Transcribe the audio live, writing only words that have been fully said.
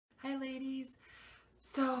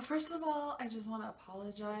So first of all, I just want to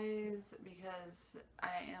apologize because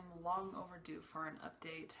I am long overdue for an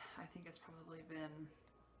update. I think it's probably been,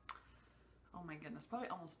 oh my goodness, probably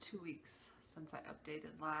almost 2 weeks since I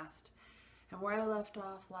updated last. And where I left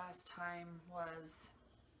off last time was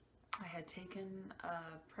I had taken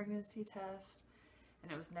a pregnancy test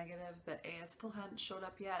and it was negative, but AF still hadn't showed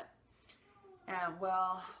up yet. And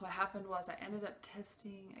well, what happened was I ended up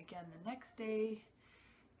testing again the next day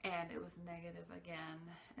and it was negative again,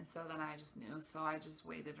 and so then I just knew, so I just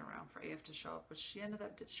waited around for AF to show up, but she ended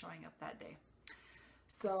up showing up that day.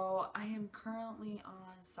 So I am currently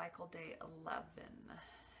on cycle day 11,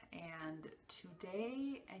 and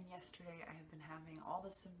today and yesterday I have been having all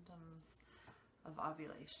the symptoms of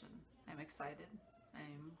ovulation. I'm excited.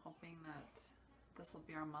 I'm hoping that this will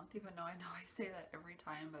be our month, even though I know I say that every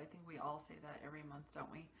time, but I think we all say that every month,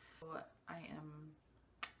 don't we? So I am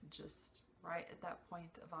just right at that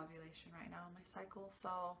point of ovulation right now in my cycle,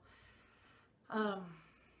 so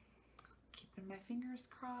keeping my fingers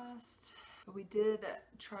crossed. But we did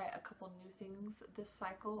try a couple new things this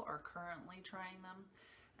cycle, or currently trying them,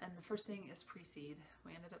 and the first thing is pre-seed.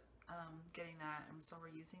 We ended up getting that, and so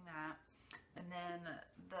we're using that. And then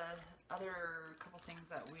the other couple things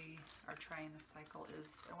that we are trying this cycle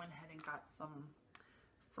is I went ahead and got some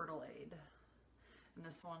fertile aid. And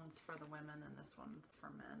this one's for the women and this one's for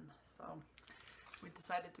men. So we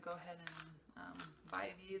decided to go ahead and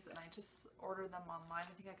buy these, and I just ordered them online.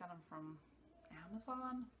 I think I got them from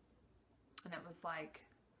Amazon, and it was like,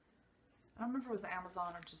 I don't remember if it was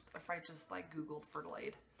Amazon or just if I just like Googled fertile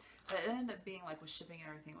aid. But it ended up being like with shipping and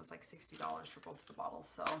everything, it was like $60 for both the bottles.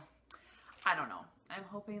 So I don't know. I'm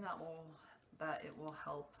hoping that it will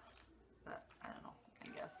help, but I don't know. I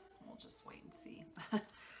guess we'll just wait and see.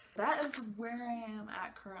 That is where I am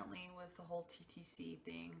at currently with the whole TTC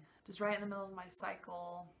thing. Just right in the middle of my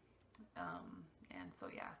cycle. And so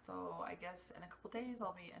yeah, so I guess in a couple days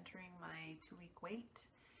I'll be entering my 2-week wait,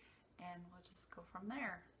 and we'll just go from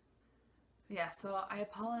there. Yeah, so I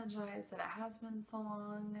apologize that it has been so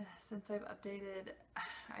long since I've updated.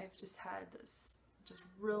 I've just had this just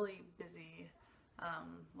really busy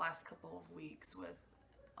last couple of weeks with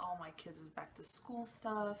all my kids' back to school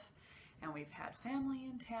stuff. And we've had family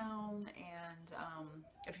in town, and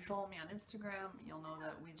if you follow me on Instagram, you'll know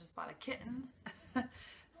that we just bought a kitten. But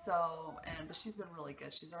she's been really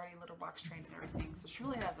good. She's already litter box trained and everything, so she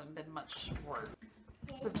really hasn't been much work.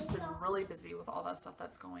 So I've just been really busy with all that stuff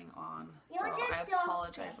that's going on. So I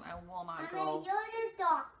apologize, and I will not go. You're the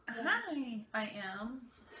doctor. Hi, I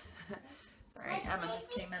am. Sorry, Emma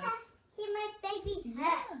just came in. See my baby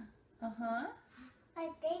head. Uh-huh. My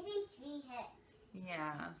baby's head.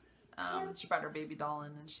 Yeah. She brought her baby doll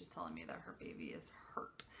in, and she's telling me that her baby is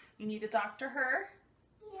hurt. You need to doctor her?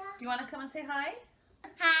 Yeah. Do you want to come and say hi?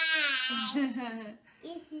 Hi.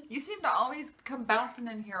 You seem to always come bouncing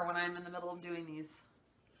in here when I'm in the middle of doing these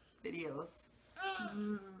videos.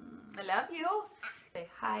 I love you. Say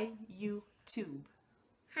hi, YouTube.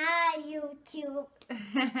 Hi, YouTube.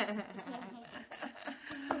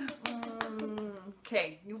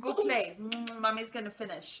 Okay, you go play. Mommy's gonna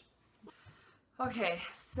finish. Okay,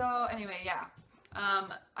 so anyway, yeah.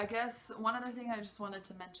 I guess one other thing I just wanted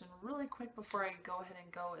to mention really quick before I go ahead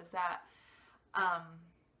and go is that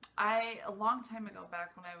a long time ago,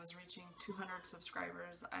 back when I was reaching 200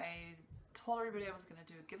 subscribers, I told everybody I was going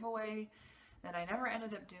to do a giveaway, and I never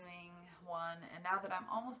ended up doing one. And now that I'm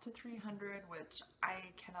almost to 300, which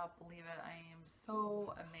I cannot believe it, I am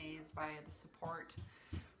so amazed by the support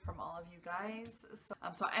from all of you guys.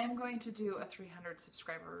 So I am going to do a 300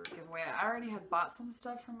 subscriber giveaway. I already had bought some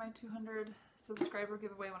stuff from my 200 subscriber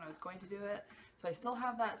giveaway when I was going to do it, so I still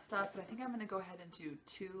have that stuff, but I think I'm going to go ahead and do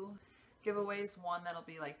 2 giveaways. One that'll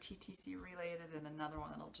be like TTC related, and another one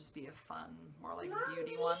that'll just be a fun, more like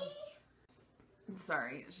beauty one. I'm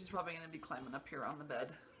sorry, she's probably going to be climbing up here on the bed.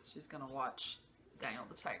 She's going to watch Daniel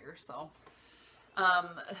the Tiger, so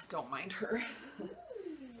don't mind her.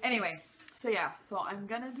 Anyway, so yeah, so I'm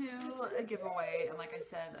going to do a giveaway, and like I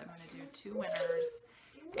said, I'm going to do 2 winners,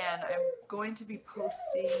 and I'm going to be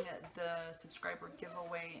posting the subscriber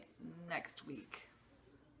giveaway next week.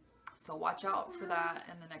 So watch out for that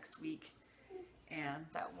in the next week, and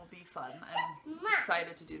that will be fun. I'm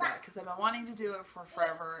excited to do that because I've been wanting to do it for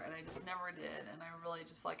forever, and I just never did, and I really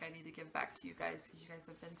just feel like I need to give back to you guys because you guys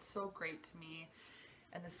have been so great to me,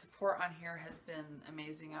 and the support on here has been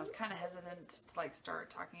amazing. I was kind of hesitant to like start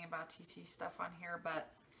talking about TT stuff on here, but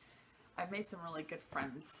I've made some really good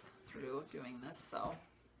friends through doing this, so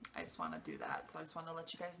I just want to do that. So I just want to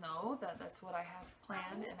let you guys know that that's what I have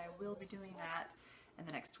planned, and I will be doing that in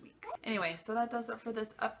the next weeks. Anyway, so that does it for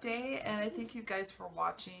this update, and I thank you guys for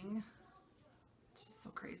watching. It's just so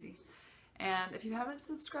crazy. And if you haven't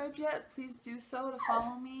subscribed yet, please do so to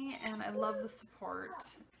follow me, and I love the support.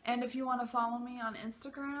 And if you want to follow me on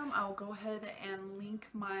Instagram, I'll go ahead and link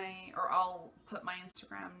I'll put my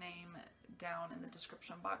Instagram name down in the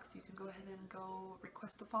description box. You can go ahead and go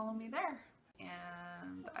request to follow me there.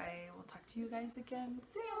 And I will talk to you guys again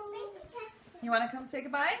soon. You want to come say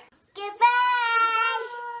goodbye? Goodbye.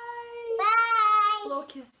 Bye. Bye. Little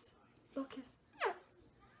kiss. Little kiss.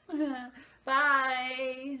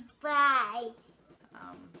 Bye. Bye.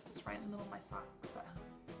 Just right in the middle of my socks.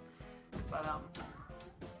 But Mama,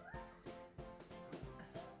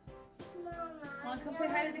 want to come say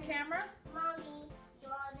hi to the camera? Mommy,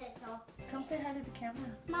 you're the dog. Come say hi to the camera.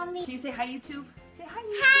 Mommy. Can you say hi, YouTube? Say hi,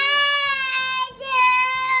 YouTube. Hi,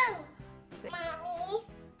 Say- Mommy,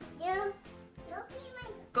 you look at my.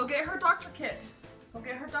 Go get her doctor kit. Go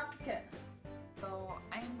get her doctor kit. So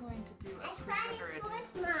I am going to do a I tried 300 it twice,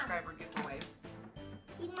 Mom. subscriber giveaway.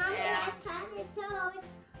 Mommy, I And- tried the toes.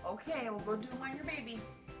 Okay, we'll go do them on your baby.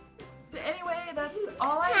 But anyway, that's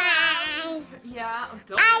all I have. Yeah,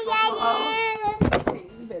 don't be so close. Okay,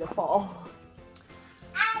 you better fall.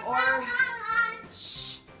 Or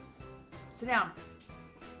shh. Sit down.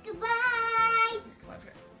 Goodbye. Come up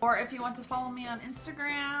here. Or if you want to follow me on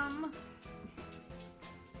Instagram.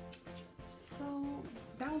 So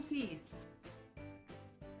bouncy.